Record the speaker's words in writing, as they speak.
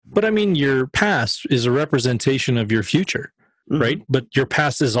But I mean, your past is a representation of your future, right? But your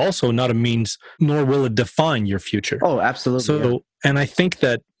past is also not a means, nor will it define your future. Oh, absolutely. So, and I think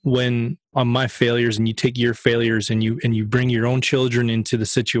that when on my failures and you take your failures and you bring your own children into the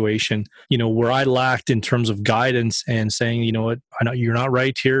situation, where I lacked in terms of guidance and saying, you know what, I know you're not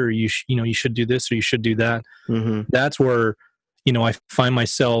right here, or you should do this or you should do that. That's where, I find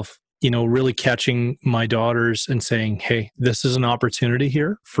myself, really catching my daughters and saying, hey, this is an opportunity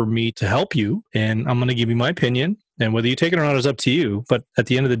here for me to help you. And I'm going to give you my opinion. And whether you take it or not is up to you. But at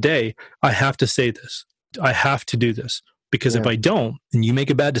the end of the day, I have to say this. I have to do this. Because if I don't, and you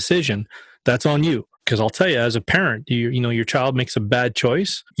make a bad decision, that's on you. Because I'll tell you, as a parent, your child makes a bad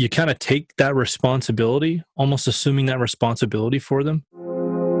choice. You kind of take that responsibility, almost assuming that responsibility for them.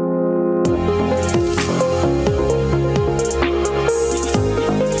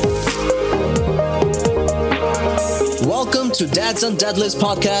 Welcome to Dads and Deadlifts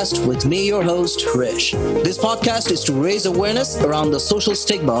podcast with me, your host, Rish. This podcast is to raise awareness around the social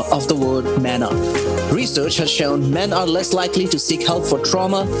stigma of the word man up. Research has shown men are less likely to seek help for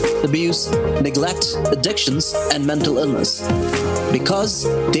trauma, abuse, neglect, addictions, and mental illness because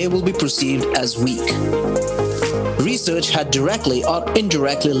they will be perceived as weak. Research had directly or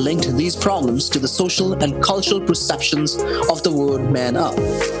indirectly linked these problems to the social and cultural perceptions of the word man up.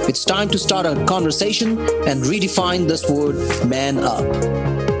 It's time to start a conversation and redefine this word man up.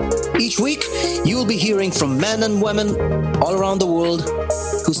 Each week, you will be hearing from men and women all around the world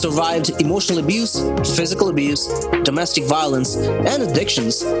who survived emotional abuse, physical abuse, domestic violence, and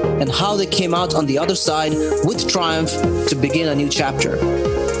addictions, and how they came out on the other side with triumph to begin a new chapter.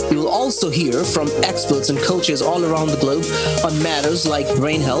 You will also hear from experts and coaches all around the globe on matters like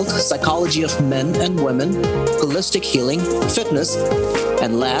brain health, psychology of men and women, holistic healing, fitness,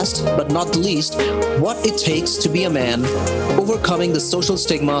 and last but not the least, what it takes to be a man, overcoming the social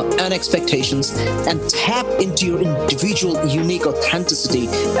stigma and expectations, and tap into your individual unique authenticity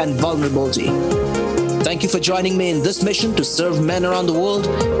and vulnerability. Thank you for joining me in this mission to serve men around the world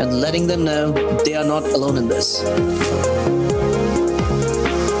and letting them know they are not alone in this.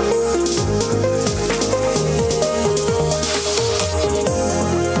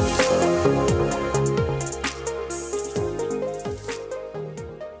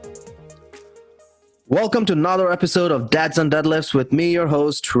 Welcome to another episode of Dads and Deadlifts with me, your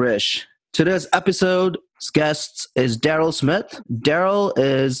host, Rish. Today's episode's guest is Daryl Smith. Daryl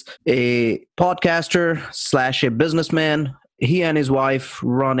is a podcaster / a businessman. He and his wife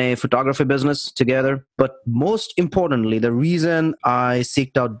run a photography business together. But most importantly, the reason I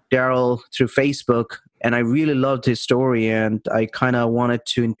seeked out Daryl through Facebook, and I really loved his story, and I kind of wanted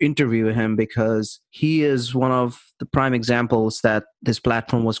to interview him because he is one of the prime examples that this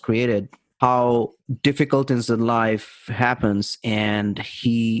platform was created. How difficult things in life happens, and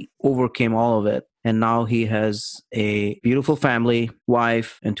he overcame all of it. And now he has a beautiful family,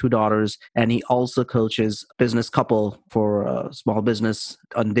 wife, and 2 daughters. And he also coaches a business couple for a small business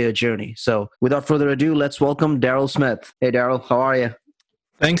on their journey. So without further ado, let's welcome Daryl Smith. Hey, Daryl, how are you?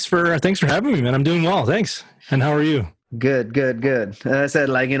 Thanks for having me, man. I'm doing well. Thanks. And how are you? Good. As I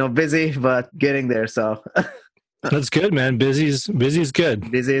said, busy, but getting there. So that's good, man. Busy is good.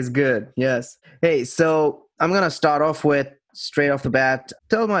 Busy is good. Yes. Hey, so I'm going to start off with straight off the bat.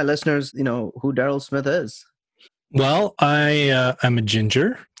 Tell my listeners, who Daryl Smith is. Well, I'm a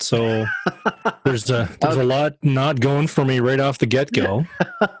ginger, so there's a lot not going for me right off the get-go.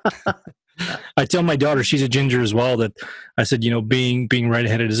 I tell my daughter, she's a ginger as well, that I said, being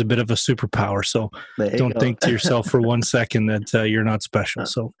right-headed is a bit of a superpower. So don't think to yourself for one second that you're not special.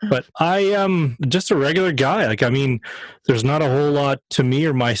 So, but I am just a regular guy. There's not a whole lot to me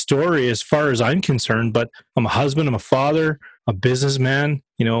or my story as far as I'm concerned, but I'm a husband, I'm a father, a businessman,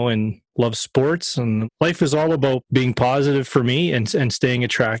 and love sports, and life is all about being positive for me and staying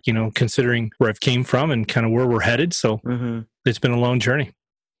at track, considering where I've came from and kind of where we're headed. So It's been a long journey.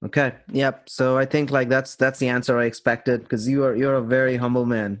 Okay. Yep. So I think that's the answer I expected, because you're a very humble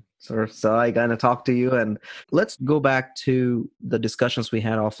man. So I kind of talked to you, and let's go back to the discussions we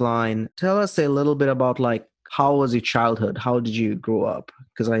had offline. Tell us a little bit about how was your childhood? How did you grow up?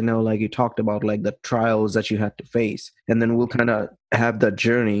 Because I know you talked about the trials that you had to face, and then we'll kind of have that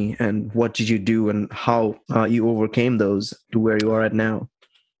journey and what did you do and how you overcame those to where you are at now.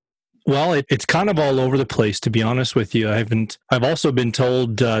 Well, it's kind of all over the place, to be honest with you. I've also been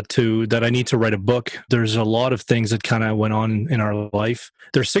told that I need to write a book. There's a lot of things that kind of went on in our life.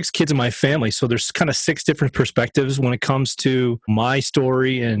 There's 6 kids in my family, so there's kind of 6 different perspectives when it comes to my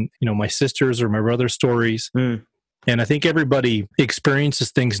story and my sisters or my brother's stories. And I think everybody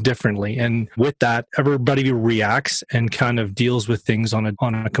experiences things differently. And with that, everybody reacts and kind of deals with things on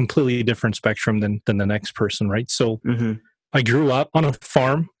a completely different spectrum than the next person, right? So I grew up on a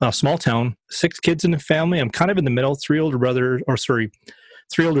farm, a small town, 6 kids in the family. I'm kind of in the middle, 3 older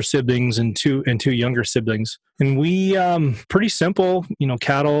siblings and two younger siblings. And we, pretty simple,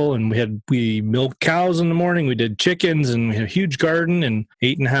 cattle, and we milked cows in the morning. We did chickens, and we had a huge garden and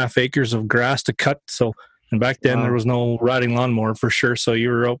 8.5 acres of grass to cut. And back then there was no riding lawnmower for sure. So you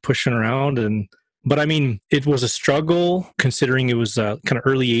were out pushing around. But I mean, it was a struggle considering it was kind of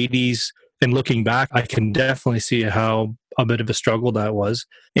early 80s. And looking back, I can definitely see how a bit of a struggle that was,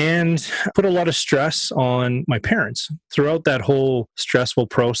 and put a lot of stress on my parents. Throughout that whole stressful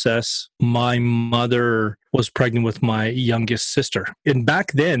process, my mother was pregnant with my youngest sister. And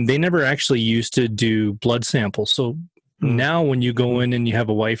back then, they never actually used to do blood samples. So now when you go in and you have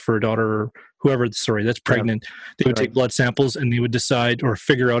a wife or a daughter or whoever, that's pregnant, they would take blood samples and they would decide or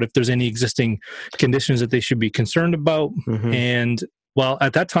figure out if there's any existing conditions that they should be concerned about. And well,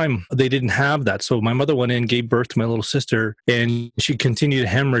 at that time, they didn't have that. So my mother went in, gave birth to my little sister, and she continued to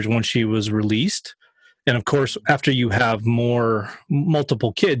hemorrhage when she was released. And of course, after you have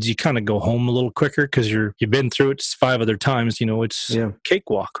multiple kids, you kind of go home a little quicker because you've been through it 5 other times. It's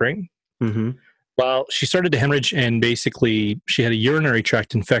cakewalk, right? Well, she started to hemorrhage, and basically she had a urinary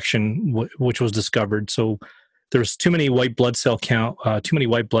tract infection, which was discovered. So there's too many white blood cells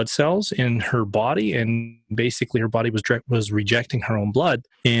in her body, and basically her body was rejecting her own blood,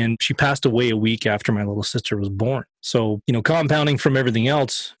 and she passed away a week after my little sister was born. So, compounding from everything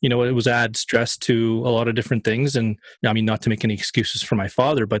else, it was add stress to a lot of different things. And I mean, not to make any excuses for my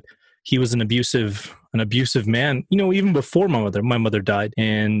father, but he was an abusive man, even before my mother died.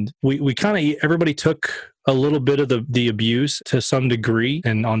 And we kind of, everybody took a little bit of the abuse to some degree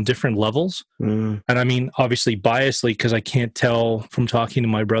and on different levels. And I mean, obviously biasly, because I can't tell from talking to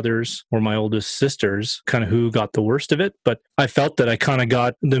my brothers or my oldest sisters kind of who got the worst of it. But I felt that I kind of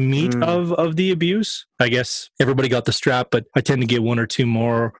got the meat of the abuse. I guess everybody got the strap, but I tend to get 1 or 2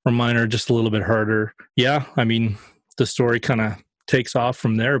 more, or mine are just a little bit harder. Yeah, I mean, the story kind of takes off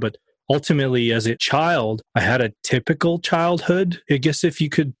from there. But ultimately, as a child, I had a typical childhood, I guess, if you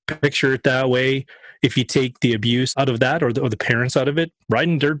could picture it that way. If you take the abuse out of that, or the parents out of it,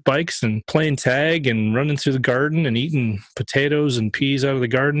 riding dirt bikes and playing tag and running through the garden and eating potatoes and peas out of the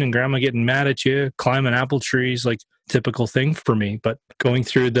garden, and grandma getting mad at you, climbing apple trees, like typical thing for me. But going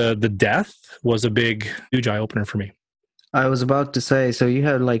through the death was a huge eye opener for me. I was about to say, so you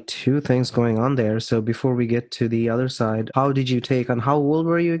had like 2 things going on there. So before we get to the other side, how did you take on, how old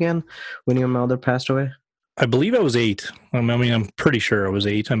were you again when your mother passed away? I believe I was 8. I mean, I'm pretty sure I was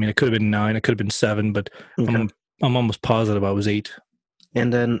 8. I mean, it could have been 9, it could have been 7, but I'm almost positive I was 8.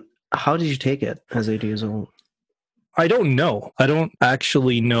 And then how did you take it as 8 years old? I don't know. I don't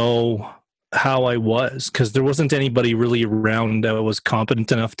actually know how I was, because there wasn't anybody really around that was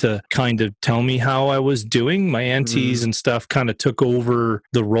competent enough to kind of tell me how I was doing. My aunties and stuff kind of took over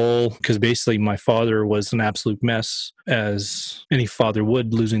the role, because basically my father was an absolute mess, as any father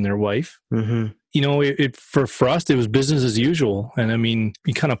would, losing their wife. For us, it was business as usual. And I mean,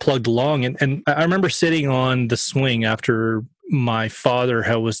 you kind of plugged along. And I remember sitting on the swing after my father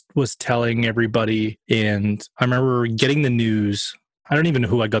was telling everybody, and I remember getting the news. I don't even know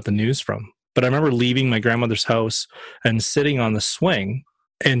who I got the news from, but I remember leaving my grandmother's house and sitting on the swing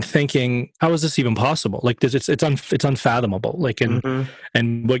and thinking, how is this even possible? Like this, it's unfathomable. Like,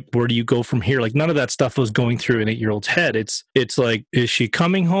 and where do you go from here? Like, none of that stuff was going through an 8-year-old's head. It's like, is she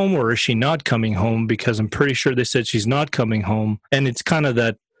coming home or is she not coming home? Because I'm pretty sure they said she's not coming home. And it's kind of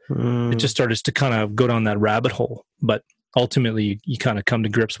that, it just started to kind of go down that rabbit hole. But ultimately, you kind of come to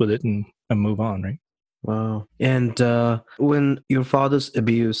grips with it and move on, right? Wow. And when your father's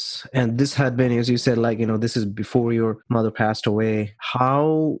abuse, and this had been, as you said, like, this is before your mother passed away,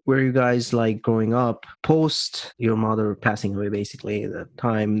 how were you guys like growing up post your mother passing away, basically, the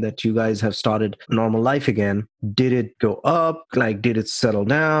time that you guys have started normal life again? Did it go up? Like, did it settle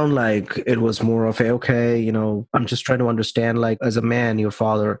down? Like, it was more of I'm just trying to understand, like, as a man, your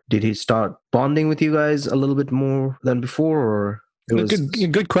father, did he start bonding with you guys a little bit more than before, or?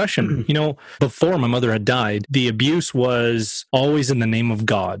 Good question. Before my mother had died, the abuse was always in the name of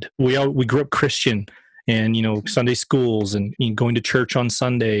God. We grew up Christian, and Sunday schools, and going to church on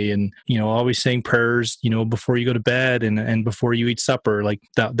Sunday, and always saying prayers before you go to bed and before you eat supper. Like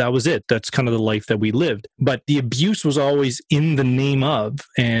that was it. That's kind of the life that we lived. But the abuse was always in the name of,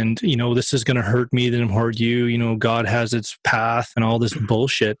 and this is going to hurt me, then hurt you. God has its path and all this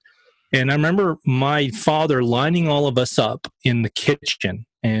bullshit. And I remember my father lining all of us up in the kitchen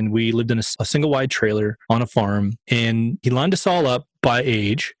and we lived in a single wide trailer on a farm, and he lined us all up by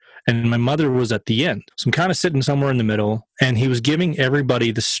age. And my mother was at the end. So I'm kind of sitting somewhere in the middle, and he was giving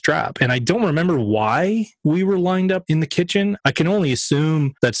everybody the strap. And I don't remember why we were lined up in the kitchen. I can only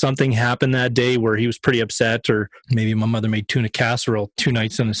assume that something happened that day where he was pretty upset, or maybe my mother made tuna casserole 2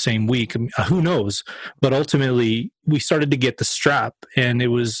 nights in the same week. Who knows? But ultimately, we started to get the strap, and it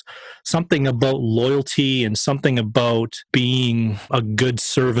was something about loyalty and something about being a good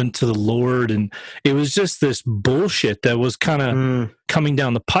servant to the Lord. And it was just this bullshit that was kind of coming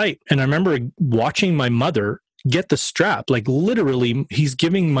down the pipe. And I remember watching my mother get the strap, like literally he's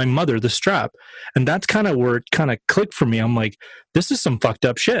giving my mother the strap. And that's kind of where it kind of clicked for me. I'm like, this is some fucked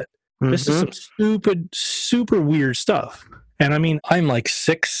up shit. This is some stupid, super weird stuff. And I mean, I'm like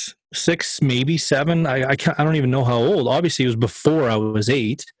six, maybe 7. I don't even know how old. Obviously, it was before I was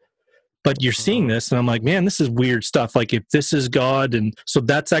 8. But you're seeing this, and I'm like, man, this is weird stuff. Like, if this is God, and so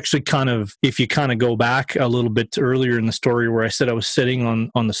that's actually kind of, if you kind of go back a little bit earlier in the story where I said I was sitting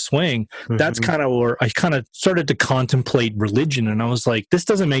on the swing, that's kind of where I kind of started to contemplate religion, and I was like, this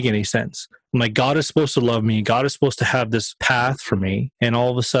doesn't make any sense. I'm like, God is supposed to love me. God is supposed to have this path for me, and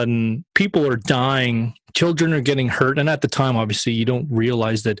all of a sudden, people are dying. Children are getting hurt. And at the time, obviously, you don't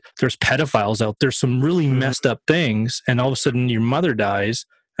realize that there's pedophiles out there, some really messed up things, and all of a sudden, your mother dies.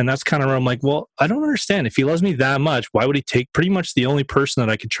 And that's kind of where I'm like, well, I don't understand. If he loves me that much, why would he take pretty much the only person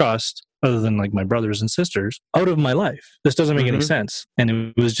that I could trust, other than like my brothers and sisters, out of my life? This doesn't make any sense. And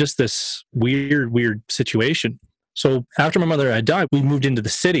it was just this weird situation. So after my mother had died, we moved into the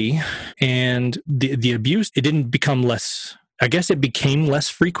city, and the abuse, it didn't become less. I guess it became less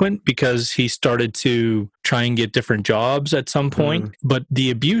frequent because he started to try and get different jobs at some point. But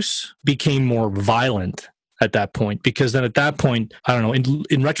the abuse became more violent at that point, because then at that point, I don't know,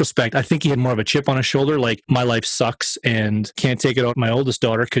 in retrospect, I think he had more of a chip on his shoulder, like, my life sucks and can't take it out on my oldest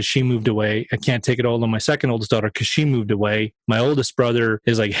daughter because she moved away. I can't take it out on my second oldest daughter because she moved away. My oldest brother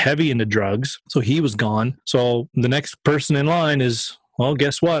is like heavy into drugs, so he was gone. So the next person in line is, well,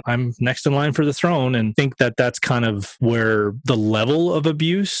 guess what? I'm next in line for the throne. And think that that's kind of where the level of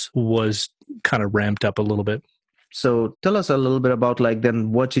abuse was kind of ramped up a little bit. So tell us a little bit about, like,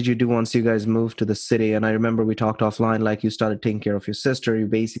 then what did you do once you guys moved to the city? And I remember we talked offline, like, you started taking care of your sister. You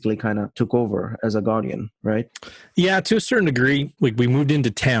basically kind of took over as a guardian, right? Yeah, to a certain degree. Like, we moved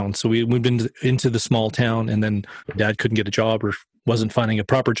into town. So we moved into the small town, and then Dad couldn't get a job or wasn't finding a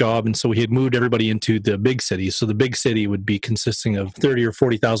proper job. And so he had moved everybody into the big city. So the big city would be consisting of 30 or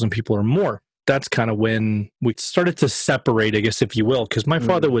 40,000 people or more. That's kind of when we started to separate, I guess, if you will, because my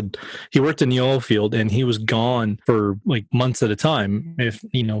father he worked in the oil field, and he was gone for like months at a time, if,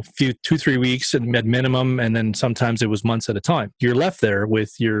 2-3 weeks at minimum. And then sometimes it was months at a time. You're left there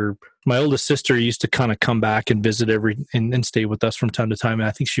with my oldest sister used to kind of come back and visit and stay with us from time to time. And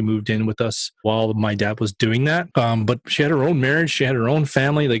I think she moved in with us while my dad was doing that. But she had her own marriage. She had her own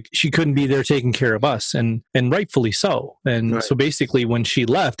family. Like, she couldn't be there taking care of us, and rightfully so. And so basically when she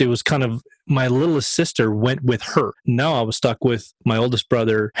left, it was kind of, my littlest sister went with her. Now I was stuck with my oldest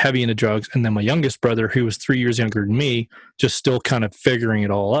brother, heavy into drugs, and then my youngest brother, who was 3 years younger than me, just still kind of figuring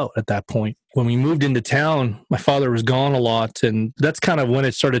it all out at that point. When we moved into town, my father was gone a lot, and that's kind of when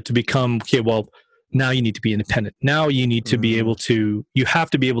it started to become, okay, well, now you need to be independent. Now you need to be able to, you have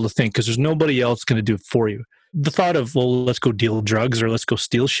to be able to think, because there's nobody else going to do it for you. The thought of, well, let's go deal drugs or let's go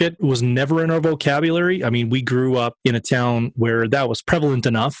steal shit was never in our vocabulary. I mean, we grew up in a town where that was prevalent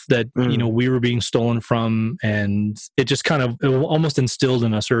enough that, we were being stolen from, and it just kind of, it almost instilled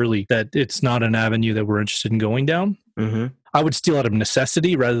in us early that it's not an avenue that we're interested in going down. I would steal out of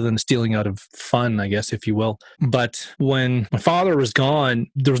necessity rather than stealing out of fun, I guess, if you will. But when my father was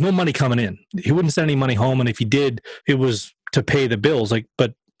gone, there was no money coming in. He wouldn't send any money home. And if he did, it was to pay the bills.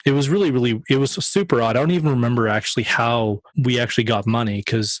 But it was really, it was super odd. I don't even remember actually how we actually got money,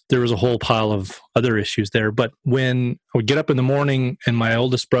 because there was a whole pile of other issues there. But when I would get up in the morning, and my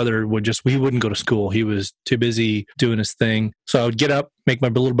oldest brother he wouldn't go to school. He was too busy doing his thing. So I would get up, make my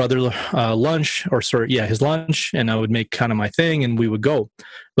little brother his lunch, and I would make kind of my thing, and we would go.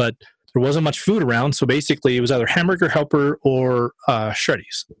 But there wasn't much food around. So basically it was either Hamburger Helper or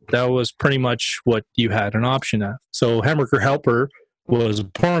Shreddies. That was pretty much what you had an option of. So Hamburger Helper was a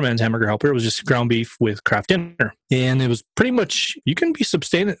poor man's Hamburger Helper. It was just ground beef with Kraft Dinner. And it was pretty much, you can be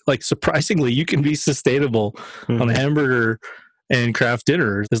surprisingly, you can be sustainable on a hamburger and Kraft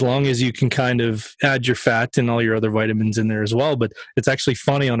Dinner, as long as you can kind of add your fat and all your other vitamins in there as well. But it's actually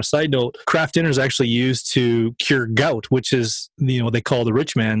funny, on a side note, Kraft Dinner is actually used to cure gout, which is, they call the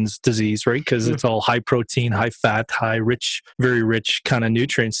rich man's disease, right? Because it's all high protein, high fat, very rich kind of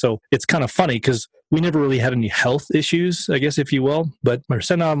nutrients. So it's kind of funny, because we never really had any health issues, I guess, if you will. But I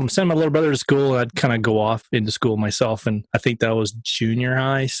sent my little brother to school, and I'd kind of go off into school myself. And I think that was junior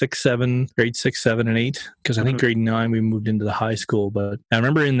high, grade 6, 7, and 8. Because I think grade 9, we moved into the high school. But I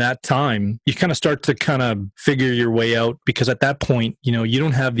remember in that time, you kind of start to kind of figure your way out, because at that point, you know, you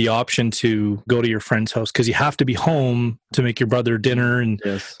don't have the option to go to your friend's house because you have to be home to make your brother dinner. And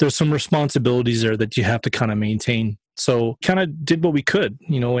there's some responsibilities there that you have to kind of maintain. So kind of did what we could,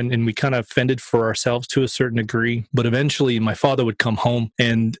 you know, and we kind of fended for ourselves to a certain degree. But eventually my father would come home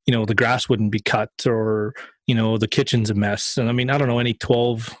and, you know, the grass wouldn't be cut, or, you know, the kitchen's a mess. And I mean, I don't know any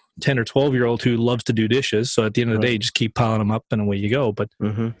 10 or 12-year-old who loves to do dishes. So at the end of the day, just keep piling them up and away you go. But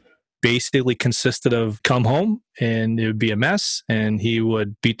basically consisted of come home and it would be a mess, and he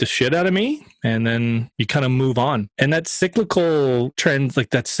would beat the shit out of me, and then you kind of move on. And that cyclical trend, like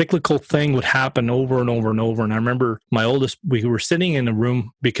that cyclical thing, would happen over and over and over. And I remember my oldest, we were sitting in a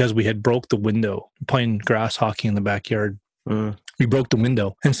room because we had broke the window playing grass hockey in the backyard. We broke the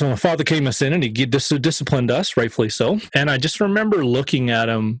window. And so my father came us in and he disciplined us, rightfully so. And I just remember looking at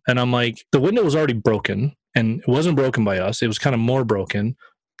him and I'm like, the window was already broken, and it wasn't broken by us. It was kind of more broken.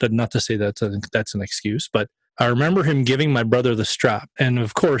 Not to say that's an excuse, but I remember him giving my brother the strap. And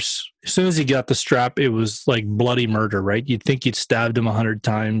of course, as soon as he got the strap, it was like bloody murder, right? You'd think you'd stabbed him 100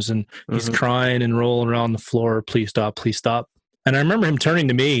 times, and he's crying and rolling around the floor. Please stop, please stop. And I remember him turning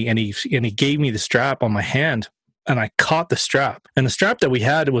to me and he gave me the strap on my hand, and I caught the strap. And the strap that we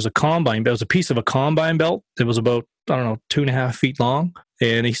had, it was a combine belt. It was a piece of a combine belt. It was about, 2.5 feet long.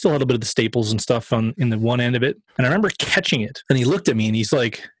 And he still had a bit of the staples and stuff in the one end of it. And I remember catching it. And he looked at me and he's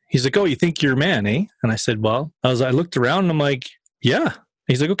like, oh, you think you're a man, eh? And I said, well, I looked around and I'm like, yeah.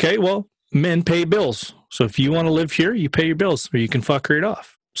 He's like, okay, well, men pay bills. So if you want to live here, you pay your bills, or you can fuck right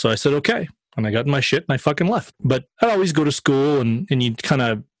off. So I said, okay. And I got in my shit and I fucking left. But I'd always go to school and you kind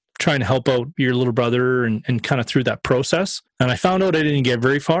of trying to help out your little brother and kind of through that process. And I found out I didn't get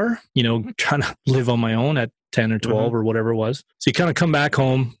very far, trying to live on my own at 10 or 12 or whatever it was. So you kind of come back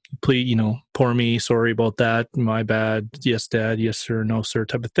home, please, poor me, sorry about that, my bad, yes, dad, yes, sir, no, sir,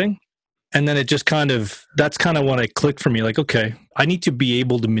 type of thing. And then it just that's kind of when it clicked for me, like, okay, I need to be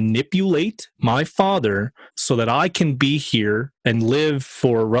able to manipulate my father so that I can be here and live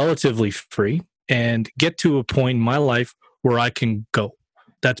for relatively free and get to a point in my life where I can go.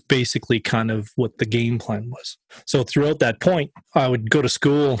 That's basically kind of what the game plan was. So throughout that point, I would go to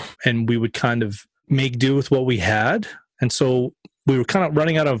school and we would kind of make do with what we had. And so we were kind of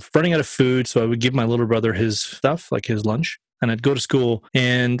running out of food. So I would give my little brother his stuff, like his lunch, and I'd go to school.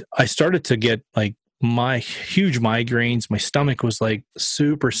 And I started to get like my huge migraines. My stomach was like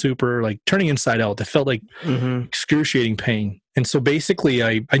super, super like turning inside out. It felt like excruciating pain. And so basically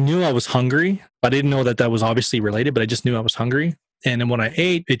I knew I was hungry. I didn't know that was obviously related, but I just knew I was hungry. And then when I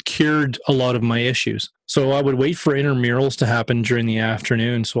ate, it cured a lot of my issues. So I would wait for intramurals to happen during the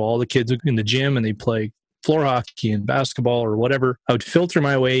afternoon. So all the kids would in the gym and they play floor hockey and basketball or whatever. I would filter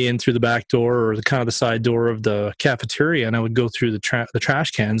my way in through the back door or the side door of the cafeteria, and I would go through the trash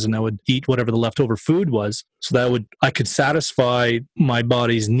cans and I would eat whatever the leftover food was. So that I could satisfy my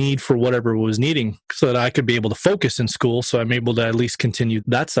body's need for whatever it was needing so that I could be able to focus in school. So I'm able to at least continue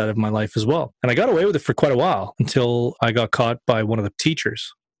that side of my life as well. And I got away with it for quite a while until I got caught by one of the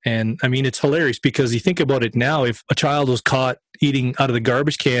teachers. And I mean, it's hilarious because you think about it now, if a child was caught eating out of the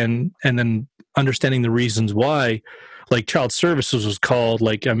garbage can and then understanding the reasons why, like child services was called,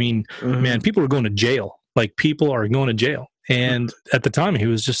 like, I mean, man, people were going to jail. Like people are going to jail. And at the time he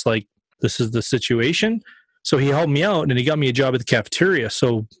was just like, this is the situation. So he helped me out and he got me a job at the cafeteria.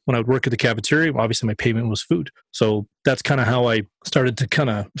 So when I would work at the cafeteria, obviously my payment was food. So that's kind of how I started to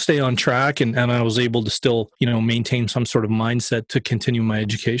kind of stay on track and I was able to still, maintain some sort of mindset to continue my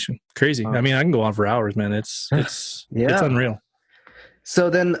education. Crazy. I mean, I can go on for hours, man. It's unreal.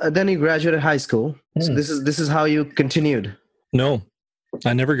 So then you graduated high school. So this is how you continued. No,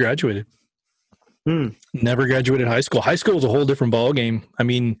 I never graduated. Never graduated high school. High school was a whole different ballgame. I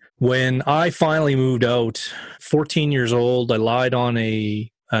mean, when I finally moved out, 14 years old, I lied on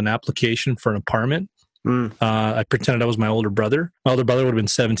an application for an apartment. I pretended I was my older brother. My older brother would have been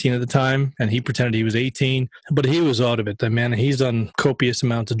 17 at the time, and he pretended he was 18, but he was out of it. Man, he's done copious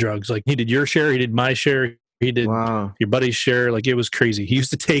amounts of drugs. Like he did your share, he did my share, he did your buddy's share. Like it was crazy. He used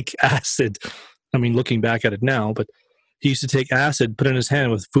to take acid. I mean, looking back at it now, but he used to take acid, put it in his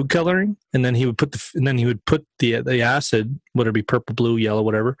hand with food coloring, and then he would put the acid, whether it be purple, blue, yellow,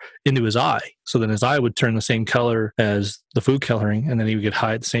 whatever, into his eye. So then his eye would turn the same color as the food coloring, and then he would get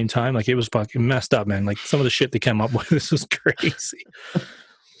high at the same time. Like it was fucking messed up, man. Like some of the shit they came up with, this was crazy.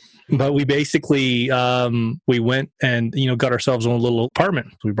 But we basically we went and got ourselves a little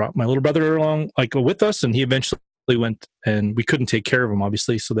apartment. We brought my little brother along with us, and he eventually went, and we couldn't take care of him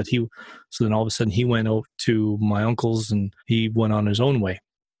obviously, so then all of a sudden he went out to my uncle's and he went on his own way.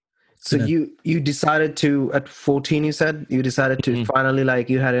 So you decided to, at 14, you said you decided to finally,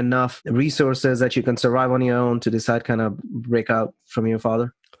 you had enough resources that you can survive on your own to decide kind of break out from your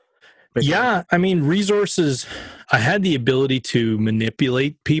father? I mean, resources, I had the ability to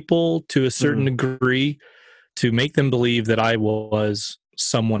manipulate people to a certain degree to make them believe that I was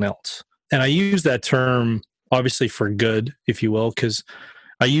someone else. And I use that term obviously for good, if you will, because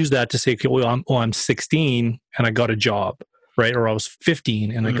I use that to say, okay, well, I'm 16 and I got a job, right? Or I was 15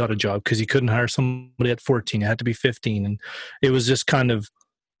 and I got a job, because you couldn't hire somebody at 14. It had to be 15. And it was just kind of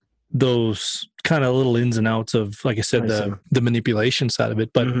those kind of little ins and outs of, like I said, the manipulation side of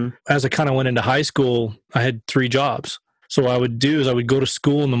it. But as I kind of went into high school, I had 3 jobs. So what I would do is I would go to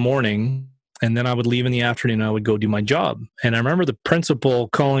school in the morning, and then I would leave in the afternoon and I would go do my job. And I remember the principal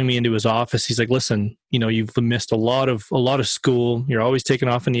calling me into his office. He's like, listen, you've missed a lot of school. You're always taking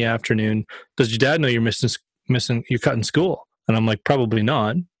off in the afternoon. Does your dad know you're you're cutting school? And I'm like, probably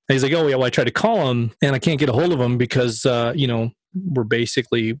not. And he's like, oh yeah, well, I tried to call him and I can't get a hold of him because, we're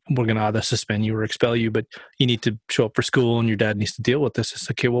going to either suspend you or expel you, but you need to show up for school and your dad needs to deal with this. It's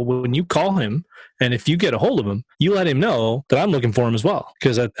okay, well, when you call him and if you get a hold of him, you let him know that I'm looking for him as well.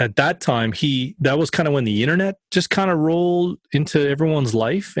 Because at that time, that was kind of when the internet just kind of rolled into everyone's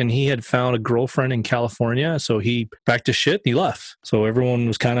life, and he had found a girlfriend in California. So he packed his shit and he left. So everyone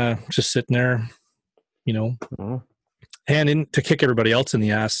was kind of just sitting there, and to kick everybody else in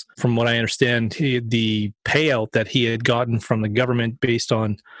the ass. From what I understand, the payout that he had gotten from the government based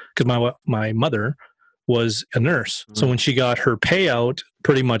on, because my mother was a nurse. So when she got her payout,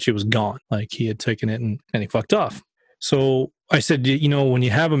 pretty much it was gone. Like he had taken it and he fucked off. So I said, when you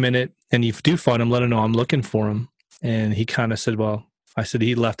have a minute and you do find him, let him know I'm looking for him. And he kind of said, well, I said,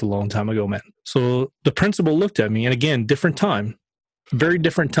 he left a long time ago, man. So the principal looked at me, and again, different time, very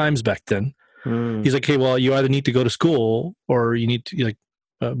different times back then. He's like, hey, well, you either need to go to school or you need to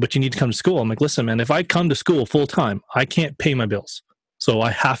but you need to come to school. I'm like, listen, man, if I come to school full time, I can't pay my bills. So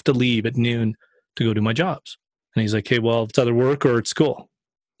I have to leave at noon to go do my jobs. And he's like, hey, well, it's either work or it's school.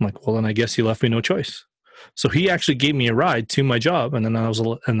 I'm like, well, then I guess he left me no choice. So he actually gave me a ride to my job. And then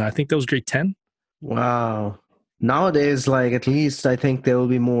I think that was grade 10. Wow. Nowadays, at least I think there will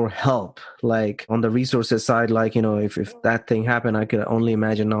be more help, on the resources side, if that thing happened, I could only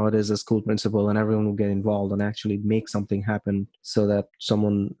imagine nowadays a school principal and everyone will get involved and actually make something happen so that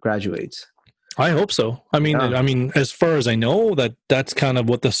someone graduates. I hope so. I mean, as far as I know, that's kind of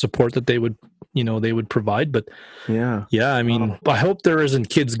what the support that they would provide. But yeah, I mean, I hope there isn't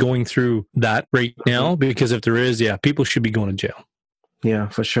kids going through that right now, because if there is, people should be going to jail. Yeah,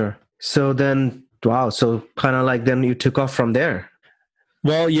 for sure. So then, wow. So kind of then you took off from there.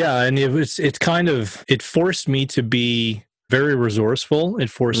 Well, yeah. And it forced me to be very resourceful. It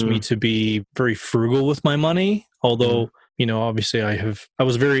forced me to be very frugal with my money. Although, obviously I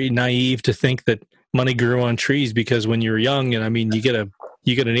was very naive to think that money grew on trees, because when you're young, and I mean, you get an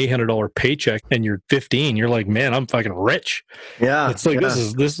 $800 paycheck and you're 15, you're like, man, I'm fucking rich. Yeah. It's like,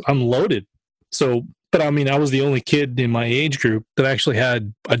 this, I'm loaded. So, but I mean, I was the only kid in my age group that actually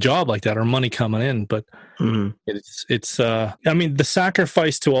had a job like that or money coming in. But I mean, the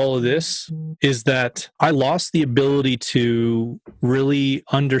sacrifice to all of this is that I lost the ability to really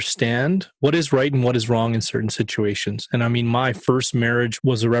understand what is right and what is wrong in certain situations. And I mean, my first marriage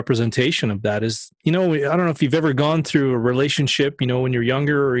was a representation of that. I don't know if you've ever gone through a relationship, when you're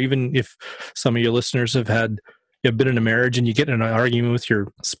younger, or even if some of your listeners have been in a marriage and you get in an argument with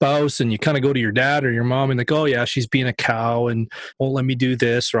your spouse and you kind of go to your dad or your mom and like, oh yeah, she's being a cow and won't let me do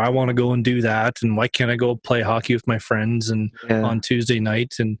this, or I want to go and do that, and why can't I go play hockey with my friends and on Tuesday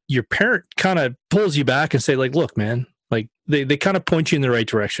night? And your parent kind of pulls you back and say, like, look, man, like they kind of point you in the right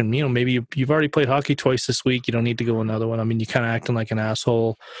direction. Maybe you've already played hockey twice this week. You don't need to go another one. I mean, you're kind of acting like an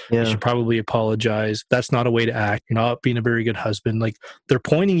asshole. You should probably apologize. That's not a way to act. You're not being a very good husband. Like, they're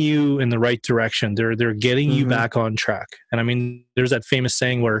pointing you in the right direction. They're getting you back on track. And I mean, there's that famous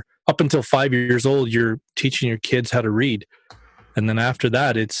saying where up until 5 years old, you're teaching your kids how to read. And then after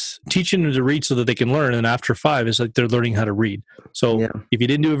that, it's teaching them to read so that they can learn. And after 5, it's like they're learning how to read. So if you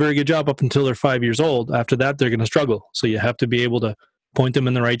didn't do a very good job up until they're 5 years old, after that, they're going to struggle. So you have to be able to point them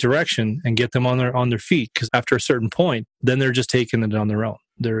in the right direction and get them on their feet. Because after a certain point, then they're just taking it on their own.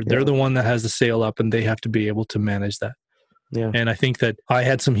 They're the one that has the sail up, and they have to be able to manage that. Yeah. And I think that I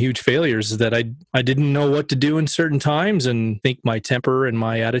had some huge failures that I didn't know what to do in certain times. And I think my temper and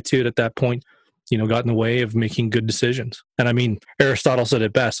my attitude at that point got in the way of making good decisions. And I mean, Aristotle said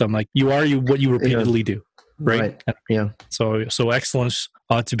it best. I'm like, you are what you repeatedly do. Right. Yeah. So excellence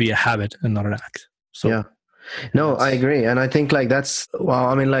ought to be a habit and not an act. So yeah. No, I agree. And I think like that's, well,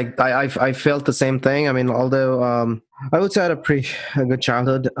 I mean, like I felt the same thing. I mean, although I would say I had a good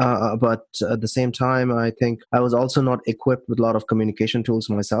childhood, but at the same time, I think I was also not equipped with a lot of communication tools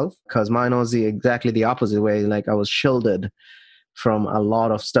myself, because mine was exactly the opposite way. Like I was shielded from a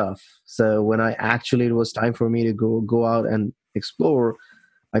lot of stuff. So when it was time for me to go out and explore,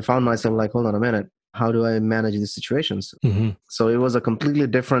 I found myself like, hold on a minute. How do I manage these situations? Mm-hmm. So it was a completely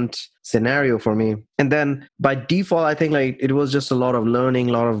different scenario for me. And then by default, I think like it was just a lot of learning,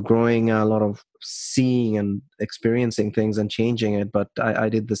 a lot of growing, a lot of seeing and experiencing things and changing it. But I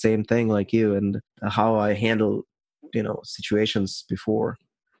did the same thing like you, and how I handle, situations before.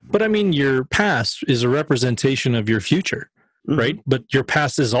 But I mean, your past is a representation of your future. Mm-hmm. Right? But your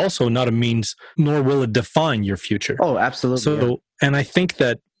past is also not a means, nor will it define your future. Oh, absolutely. So, and I think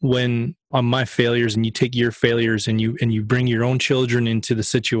that when on my failures and you take your failures and you bring your own children into the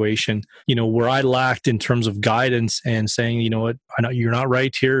situation, where I lacked in terms of guidance and saying, you know what, I know you're not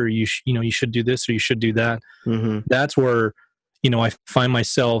right here, or you should do this or you should do that. Mm-hmm. That's where, I find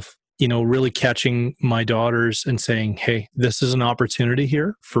myself, really catching my daughters and saying, hey, this is an opportunity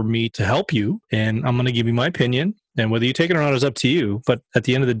here for me to help you. And I'm going to give you my opinion. And whether you take it or not is up to you. But at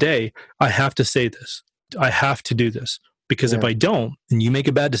the end of the day, I have to say this. I have to do this. Because if I don't, and you make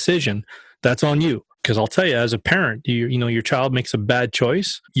a bad decision, that's on you. Because I'll tell you, as a parent, your child makes a bad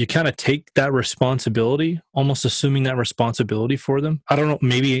choice. You kind of take that responsibility, almost assuming that responsibility for them. I don't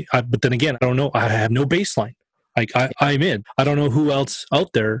know, but then again, I don't know. I have no baseline. Like I'm in. I don't know who else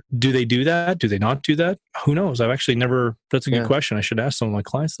out there. Do they do that? Do they not do that? Who knows? I've actually never. That's a good question. I should ask some of my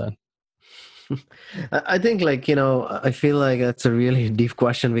clients that. I think I feel like that's a really deep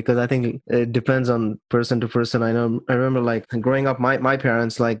question, because I think it depends on person to person. I remember like growing up, my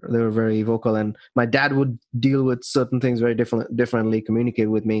parents, like they were very vocal, and my dad would deal with certain things very differently, communicate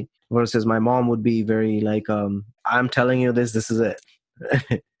with me, versus my mom would be very like, I'm telling you this is it.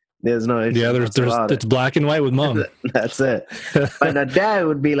 There's no issue. Yeah, it's black and white with mom. That's it. But the dad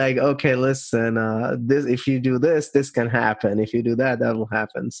would be like, okay, listen, this, if you do this can happen. If you do that will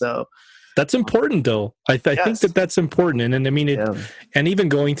happen. So that's important, though. I think that's important. And I mean, and even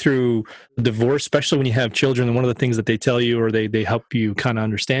going through divorce, especially when you have children, and one of the things that they tell you or they help you kind of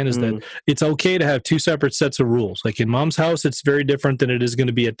understand is that it's okay to have two separate sets of rules. Like in mom's house, it's very different than it is going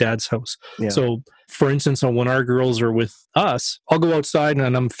to be at dad's house. Yeah. So, for instance, when our girls are with us, I'll go outside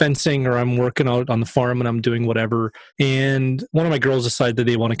and I'm fencing or I'm working out on the farm and I'm doing whatever. And one of my girls decide that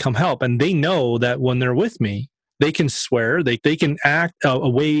they want to come help. And they know that when they're with me, they can swear, they can act a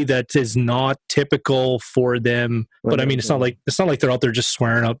way that is not typical for them. But I mean, it's not like they're out there just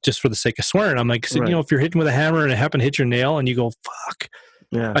swearing out just for the sake of swearing. I'm like, so, if you're hitting with a hammer and it happened to hit your nail and you go, fuck.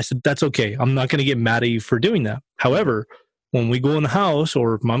 Yeah. I said, that's okay. I'm not going to get mad at you for doing that. However, when we go in the house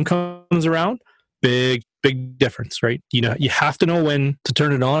or if mom comes around, big difference, right? You have to know when to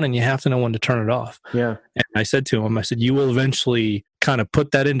turn it on and you have to know when to turn it off. Yeah. And I said to him, you will eventually kind of put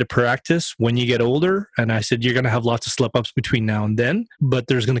that into practice when you get older. And I said, you're going to have lots of slip ups between now and then, but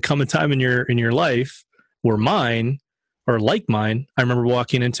there's going to come a time in your life where mine, I remember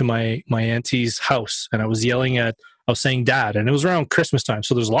walking into my auntie's house and I was saying dad, and it was around Christmas time.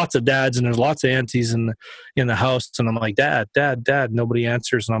 So there's lots of dads and there's lots of aunties in the house. And I'm like, dad, nobody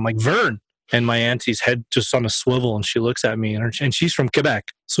answers. And I'm like, Vern. And my auntie's head just on a swivel, and she looks at me, and she's from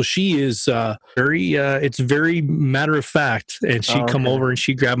Quebec, so she is it's very matter of fact. And she come over and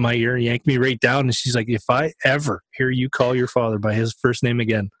she grabbed my ear and yanked me right down, and she's like, "If I ever hear you call your father by his first name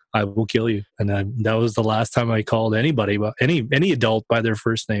again, I will kill you." And that was the last time I called anybody, but any adult by their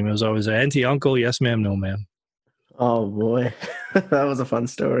first name. It was always auntie, uncle, yes ma'am, no ma'am. Oh boy, that was a fun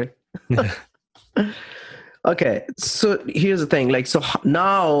story. Okay, so here's the thing. Like, so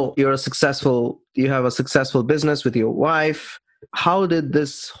now you have a successful business with your wife. How did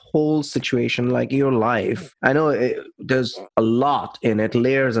this whole situation, like your life, I know there's a lot in it,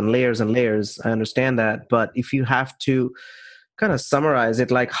 layers and layers and layers. I understand that. But if you have to kind of summarize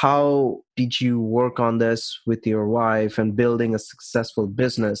it, like how did you work on this with your wife and building a successful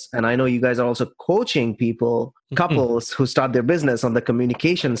business? And I know you guys are also coaching couples who start their business on the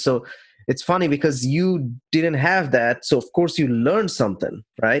communication. So it's funny because you didn't have that. So of course you learned something,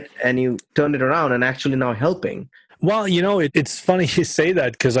 right? And you turned it around and actually now helping. Well, it's funny you say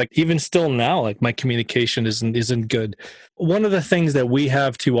that because like even still now, like my communication isn't good. One of the things that we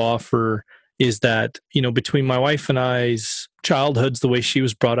have to offer is that, between my wife and I's childhoods, the way she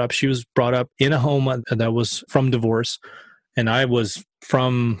was brought up in a home that was from divorce. And I was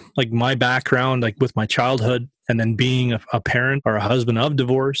from like my background, like with my childhood, and then being a parent or a husband of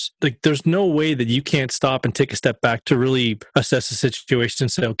divorce, like there's no way that you can't stop and take a step back to really assess the situation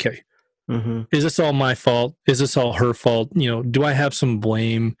and say, okay, is this all my fault? Is this all her fault? Do I have some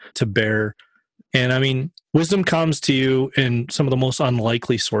blame to bear? And I mean, wisdom comes to you in some of the most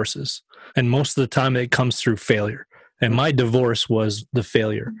unlikely sources. And most of the time it comes through failure. And my divorce was the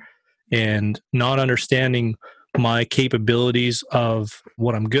failure, and not understanding my capabilities of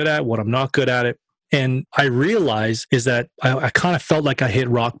what I'm good at, what I'm not good at it. And I realized is that I kind of felt like I hit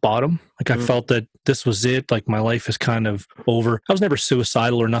rock bottom. Like I felt that this was it. Like my life is kind of over. I was never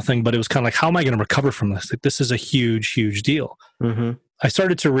suicidal or nothing, but it was kind of like, how am I going to recover from this? Like this is a huge, huge deal. I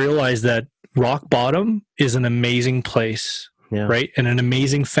started to realize that rock bottom is an amazing place, right? And an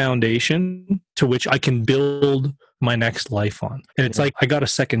amazing foundation to which I can build my next life on. And it's like I got a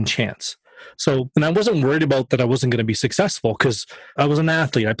second chance. So, and I wasn't worried about that I wasn't going to be successful because I was an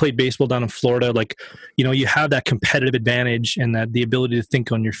athlete. I played baseball down in Florida. Like, you have that competitive advantage and that the ability to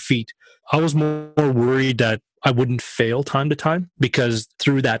think on your feet. I was more worried that I wouldn't fail time to time, because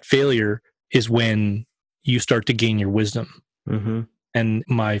through that failure is when you start to gain your wisdom. And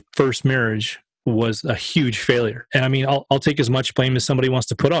my first marriage was a huge failure. And I mean, I'll take as much blame as somebody wants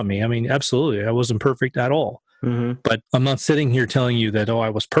to put on me. I mean, absolutely. I wasn't perfect at all. But I'm not sitting here telling you that,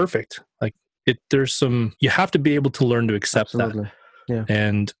 I was perfect. Like you have to be able to learn to accept that. Yeah.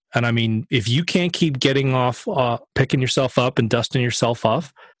 And I mean, if you can't keep getting off, picking yourself up and dusting yourself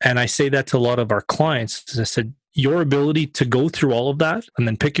off, and I say that to a lot of our clients, as I said, your ability to go through all of that and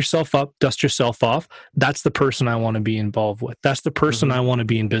then pick yourself up, dust yourself off, that's the person I want to be involved with. That's the person I want to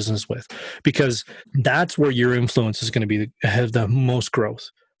be in business with, because that's where your influence is going to be have the most growth.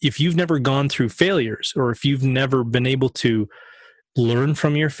 If you've never gone through failures, or if you've never been able to learn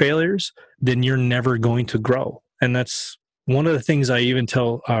from your failures, then you're never going to grow. And that's one of the things I even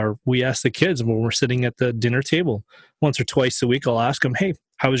we ask the kids when we're sitting at the dinner table once or twice a week. I'll ask them, hey,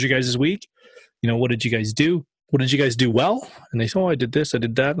 how was your guys' week? What did you guys do? What did you guys do well? And they say, I did this, I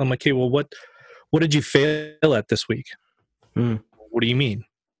did that. And I'm like, hey, well, what did you fail at this week? What do you mean?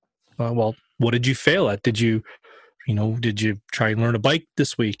 Well, what did you fail at? Did you try and learn a bike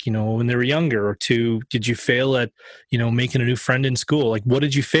this week, when they were younger? Or did you fail at, making a new friend in school? Like, what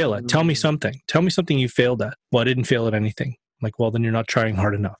did you fail at? Tell me something. Tell me something you failed at. Well, I didn't fail at anything. Like, well, then you're not trying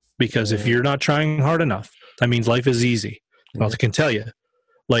hard enough. Because if you're not trying hard enough, that means life is easy. Well, I can tell you,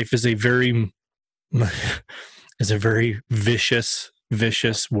 life is a very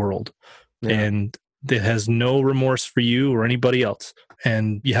vicious world. And it has no remorse for you or anybody else.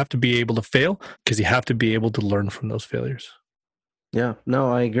 And you have to be able to fail, because you have to be able to learn from those failures. Yeah,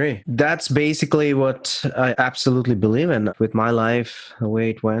 no, I agree. That's basically what I absolutely believe in with my life, the way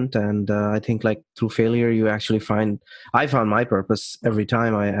it went. And I think like through failure, I found my purpose every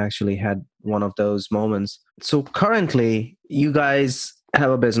time I actually had one of those moments. So currently you guys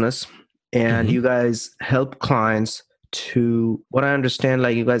have a business and you guys help clients to, what I understand,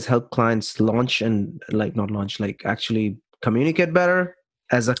 like you guys help clients launch and actually communicate better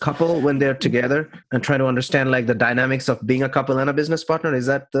as a couple when they're together, and try to understand like the dynamics of being a couple and a business partner. Is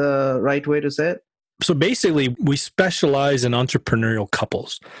that the right way to say it? So basically, we specialize in entrepreneurial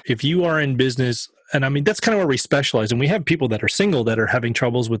couples. If you are in business, and I mean, that's kind of where we specialize. And we have people that are single that are having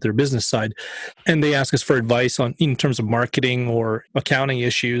troubles with their business side, and they ask us for advice in terms of marketing or accounting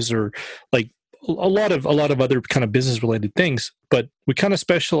issues, or like a lot of other kind of business related things. But we kind of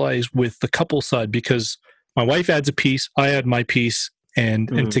specialize with the couple side, because my wife adds a piece, I add my piece,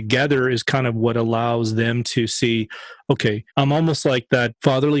 and together is kind of what allows them to see, okay, I'm almost like that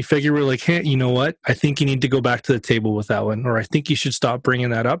fatherly figure. We're like, hey, you know what? I think you need to go back to the table with that one, or I think you should stop bringing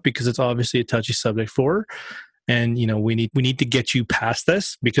that up because it's obviously a touchy subject for her. And, we need to get you past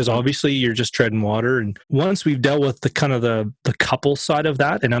this, because obviously you're just treading water. And once we've dealt with the kind of the couple side of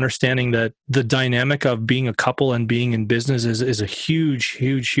that, and understanding that the dynamic of being a couple and being in business is a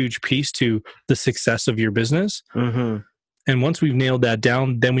huge piece to the success of your business. And once we've nailed that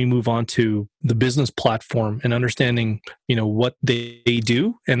down, then we move on to the business platform and understanding, what they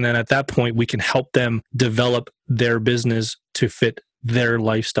do. And then at that point, we can help them develop their business to fit their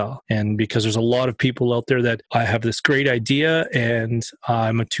lifestyle. And because there's a lot of people out there that I have this great idea and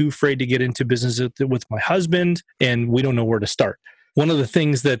I'm too afraid to get into business with my husband, and we don't know where to start. One of the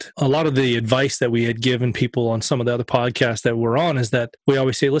things that a lot of the advice that we had given people on some of the other podcasts that we're on is that we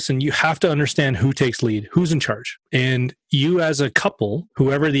always say, listen, you have to understand who takes lead, who's in charge. And you as a couple,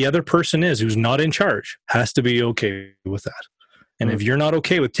 whoever the other person is who's not in charge, has to be okay with that. And if you're not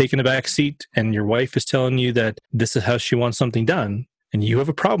okay with taking a back seat and your wife is telling you that this is how she wants something done, and you have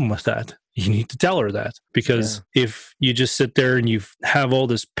a problem with that, you need to tell her that. Because if you just sit there and you have all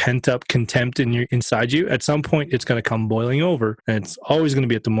this pent up contempt inside you, at some point it's going to come boiling over, and it's always going to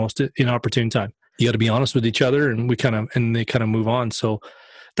be at the most inopportune time. You got to be honest with each other, and they kind of move on. So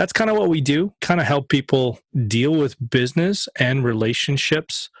that's kind of what we do, kind of help people deal with business and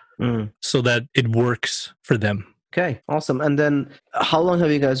relationships so that it works for them. Okay, awesome. And then how long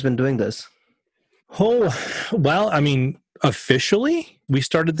have you guys been doing this? Oh, well, I mean, officially, we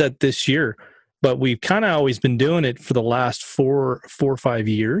started that this year, but we've kind of always been doing it for the last four or 5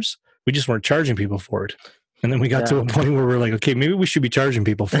 years. We just weren't charging people for it. And then we got to a point where we're like, okay, maybe we should be charging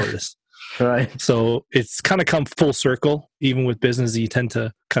people for this. Right. So it's kind of come full circle. Even with business, you tend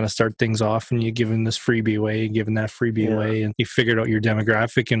to kind of start things off and you're giving this freebie away, giving that freebie away, and you figured out your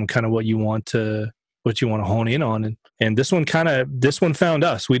demographic and kind of what you want to hone in on. And this one found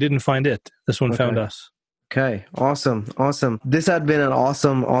us. We didn't find it. This one found us. Okay. Awesome. This had been an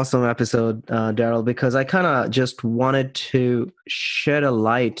awesome episode, Daryl, because I kind of just wanted to shed a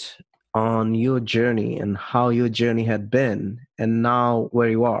light on your journey and how your journey had been and now where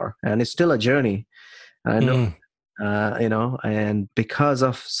you are. And it's still a journey. I know, and because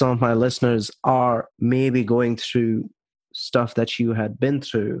of some of my listeners are maybe going through stuff that you had been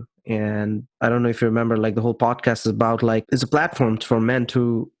through. And I don't know if you remember, like the whole podcast is about it's a platform for men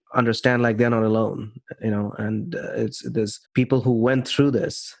to understand like they're not alone, and there's people who went through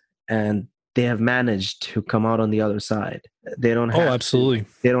this and they have managed to come out on the other side. They don't have absolutely.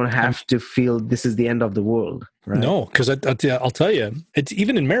 They don't have to feel this is the end of the world. Right? No, because I'll tell you, it's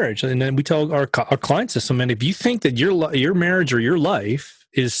even in marriage. And then we tell our clients this, man, if you think that your marriage or your life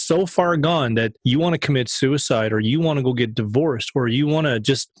is so far gone that you want to commit suicide or you want to go get divorced or you want to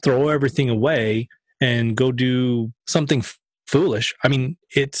just throw everything away and go do something foolish. I mean,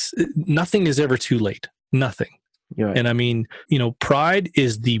 nothing is ever too late. Nothing. Right. And I mean, pride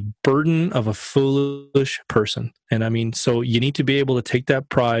is the burden of a foolish person. And I mean, so you need to be able to take that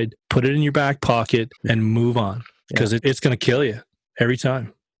pride, put it in your back pocket and move on because it's going to kill you every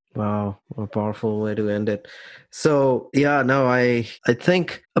time. Wow. What a powerful way to end it. So I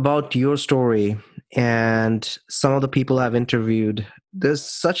think about your story and some of the people I've interviewed.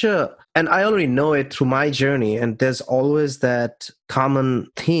 There's and I already know it through my journey, and there's always that common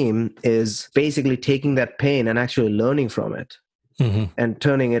theme is basically taking that pain and actually learning from it and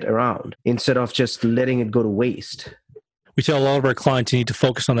turning it around instead of just letting it go to waste. We tell a lot of our clients you need to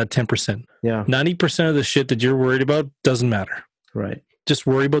focus on that 10%. Yeah. 90% of the shit that you're worried about doesn't matter. Right. Just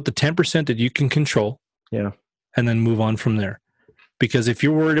worry about the 10% that you can control. Yeah. And then move on from there. Because if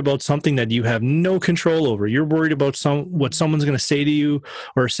you're worried about something that you have no control over, you're worried about what someone's going to say to you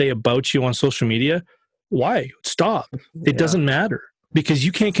or say about you on social media, why? Stop. It doesn't matter because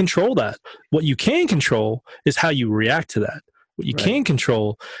you can't control that. What you can control is how you react to that. What you can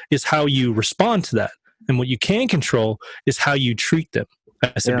control is how you respond to that. And what you can control is how you treat them.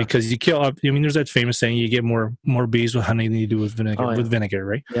 I said, because you kill, I mean, there's that famous saying, you get more bees with honey than you do with vinegar,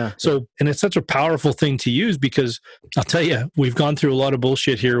 right? Yeah. So, and it's such a powerful thing to use because I'll tell you, we've gone through a lot of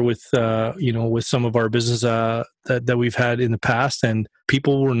bullshit here with, with some of our business that we've had in the past, and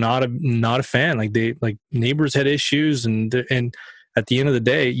people were not a fan. Like neighbors had issues, and at the end of the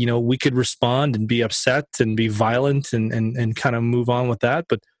day, we could respond and be upset and be violent and kind of move on with that,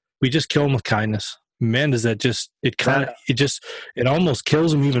 but we just kill them with kindness. Man, does that it almost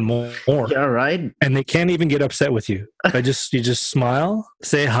kills them even more. Yeah, right. And they can't even get upset with you. You just smile,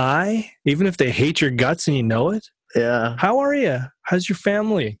 say hi, even if they hate your guts and you know it. Yeah. How are you? How's your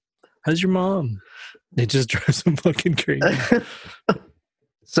family? How's your mom? It just drives them fucking crazy.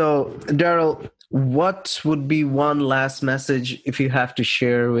 So, Daryl, what would be one last message if you have to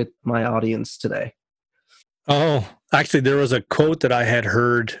share with my audience today? Oh, actually, there was a quote that I had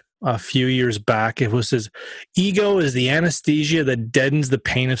heard a few years back. It was ego is the anesthesia that deadens the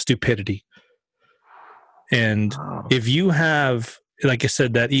pain of stupidity. And if you have, like I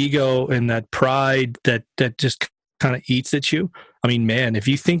said, that ego and that pride that just kind of eats at you, I mean, man, if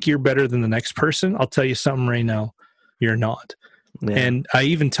you think you're better than the next person, I'll tell you something right now, you're not. Yeah. And I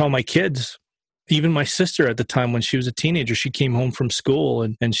even tell my kids, even my sister at the time when she was a teenager, she came home from school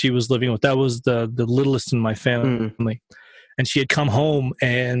and she was living with, that was the littlest in my family. And she had come home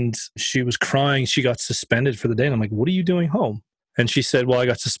and she was crying. She got suspended for the day. And I'm like, what are you doing home? And she said, well, I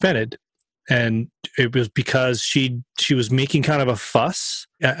got suspended. And it was because she was making kind of a fuss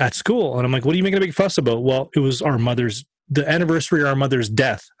at school. And I'm like, what are you making a big fuss about? Well, it was the anniversary of our mother's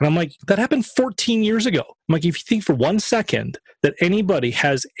death. And I'm like, that happened 14 years ago. I'm like, if you think for 1 second that anybody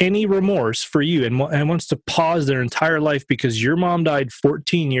has any remorse for you and wants to pause their entire life because your mom died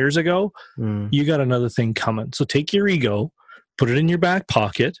 14 years ago, you got another thing coming. So take your ego, put it in your back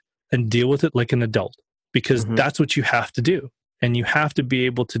pocket, and deal with it like an adult, because that's what you have to do. And you have to be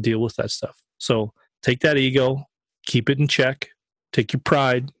able to deal with that stuff. So take that ego, keep it in check, take your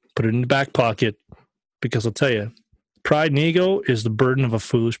pride, put it in the back pocket, because I'll tell you, pride and ego is the burden of a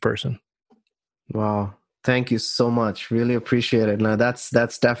foolish person. Wow. Thank you so much. Really appreciate it. Now that's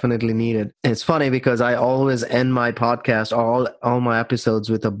definitely needed. It's funny because I always end my podcast, all my episodes,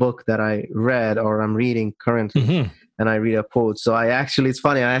 with a book that I read or I'm reading currently, and I read a quote. So it's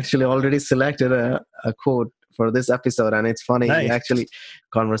funny. I actually already selected a quote for this episode, and it's funny. Nice. Actually,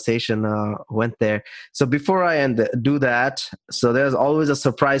 conversation went there. So before I do that, so there's always a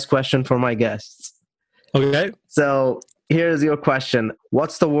surprise question for my guests. Okay. So here's your question.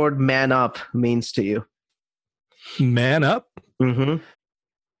 What's the word man up means to you? Man up?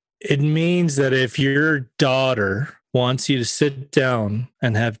 It means that if your daughter wants you to sit down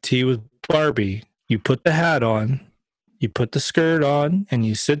and have tea with Barbie, you put the hat on, you put the skirt on, and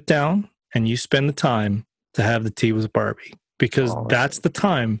you sit down and you spend the time to have the tea with Barbie, because that's the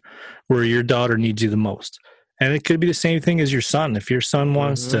time where your daughter needs you the most. And it could be the same thing as your son. If your son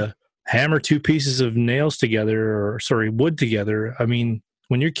wants to hammer two pieces of wood together, I mean,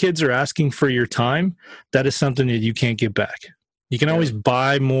 when your kids are asking for your time, that is something that you can't get back. You can always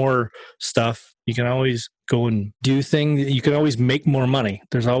buy more stuff. You can always go and do things. You can always make more money.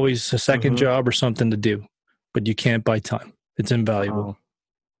 There's always a second job or something to do, but you can't buy time. It's invaluable.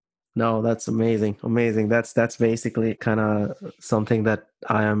 No, that's amazing. Amazing. That's basically kind of something that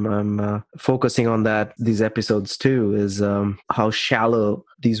I'm focusing on these episodes too, is how shallow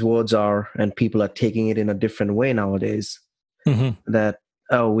these words are, and people are taking it in a different way nowadays. That,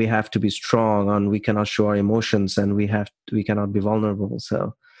 we have to be strong, and we cannot show our emotions, and we cannot be vulnerable.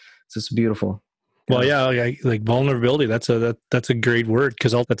 So it's just beautiful. Well, yeah, like vulnerability. That's a great word,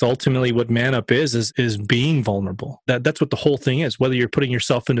 because that's ultimately what man up is being vulnerable. That's what the whole thing is. Whether you're putting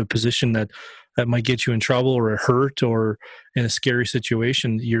yourself into a position that might get you in trouble or hurt or in a scary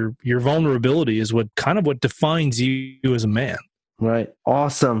situation, your vulnerability is what defines you as a man. Right.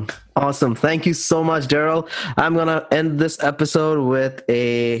 Awesome. Thank you so much, Daryl. I'm going to end this episode with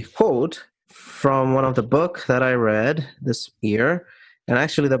a quote from one of the book that I read this year. And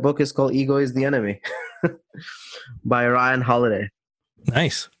actually, the book is called Ego is the Enemy by Ryan Holiday.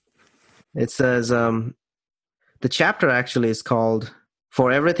 Nice. It says, the chapter actually is called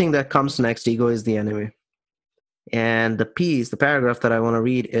For Everything That Comes Next, Ego is the Enemy. And the paragraph that I want to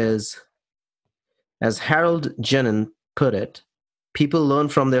read is, as Harold Gennon put it, people learn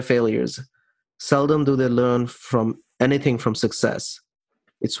from their failures. Seldom do they learn from anything from success.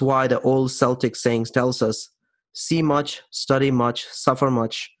 It's why the old Celtic saying tells us, see much, study much, suffer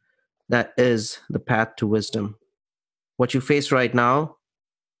much. That is the path to wisdom. What you face right now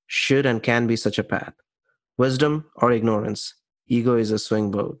should and can be such a path. Wisdom or ignorance. Ego is a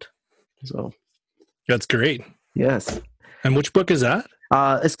swing boat. So that's great. Yes. And which book is that?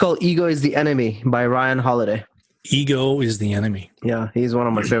 It's called Ego is the Enemy by Ryan Holiday. Ego is the Enemy. Yeah, he's one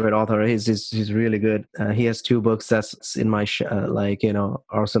of my favorite authors. He's really good. He has two books that's in my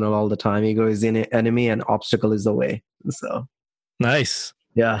arsenal all the time. Ego is the Enemy and Obstacle is the Way. So nice.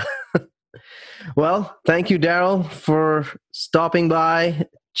 Yeah. Well, thank you, Daryl, for stopping by,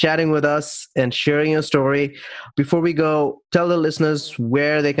 chatting with us, and sharing your story. Before we go, tell the listeners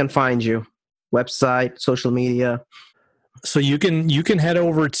where they can find you. Website, social media. So you can head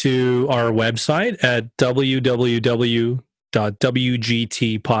over to our website at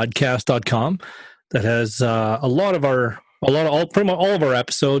www.wgtpodcast.com. That has pretty much all of our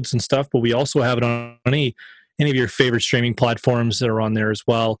episodes and stuff, but we also have it on any of your favorite streaming platforms that are on there as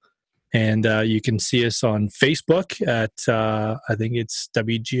well. And you can see us on Facebook at I think it's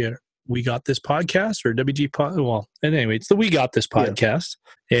WG We Got This Podcast or WG Pod. Well, anyway, it's the We Got This Podcast.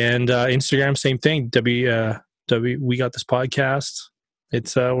 Yeah. And Instagram, same thing. We Got This Podcast.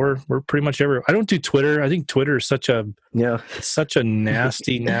 It's we're pretty much everywhere. I don't do Twitter. I think Twitter is such a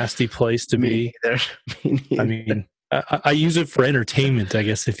nasty place to be. I mean, I use it for entertainment, I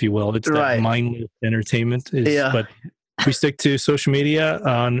guess, if you will. It's that mindless entertainment. But we stick to social media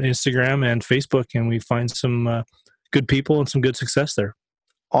on Instagram and Facebook, and we find some good people and some good success there.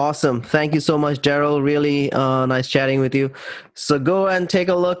 Awesome. Thank you so much, Daryl. Really nice chatting with you. So go and take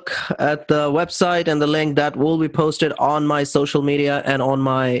a look at the website and the link that will be posted on my social media and on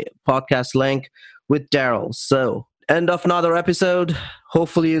my podcast link with Daryl. So end of another episode.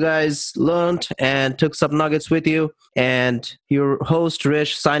 Hopefully you guys learned and took some nuggets with you. And your host,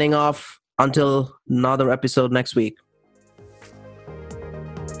 Rish, signing off until another episode next week.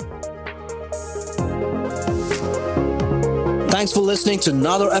 Thanks for listening to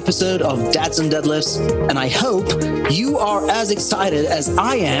another episode of Dads and Deadlifts, and I hope you are as excited as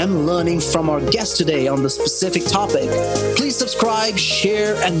I am learning from our guest today on the specific topic. Please subscribe,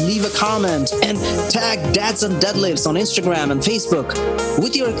 share, and leave a comment, and tag Dads and Deadlifts on Instagram and Facebook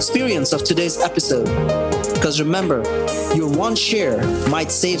with your experience of today's episode. Because remember, your one share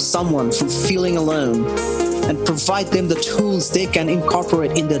might save someone from feeling alone and provide them the tools they can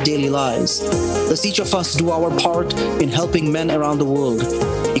incorporate in their daily lives. Let's each of us do our part in helping men around the world.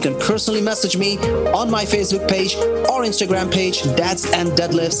 You can personally message me on my Facebook page or Instagram page, Dads and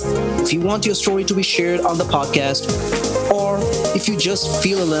Deadlifts, if you want your story to be shared on the podcast, or if you just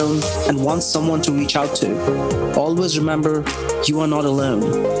feel alone and want someone to reach out to. Always remember, you are not alone.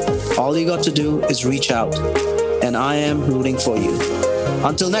 All you got to do is reach out, and I am rooting for you.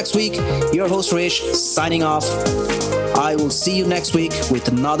 Until next week, your host Rish signing off. I will see you next week with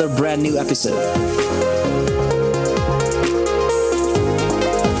another brand new episode.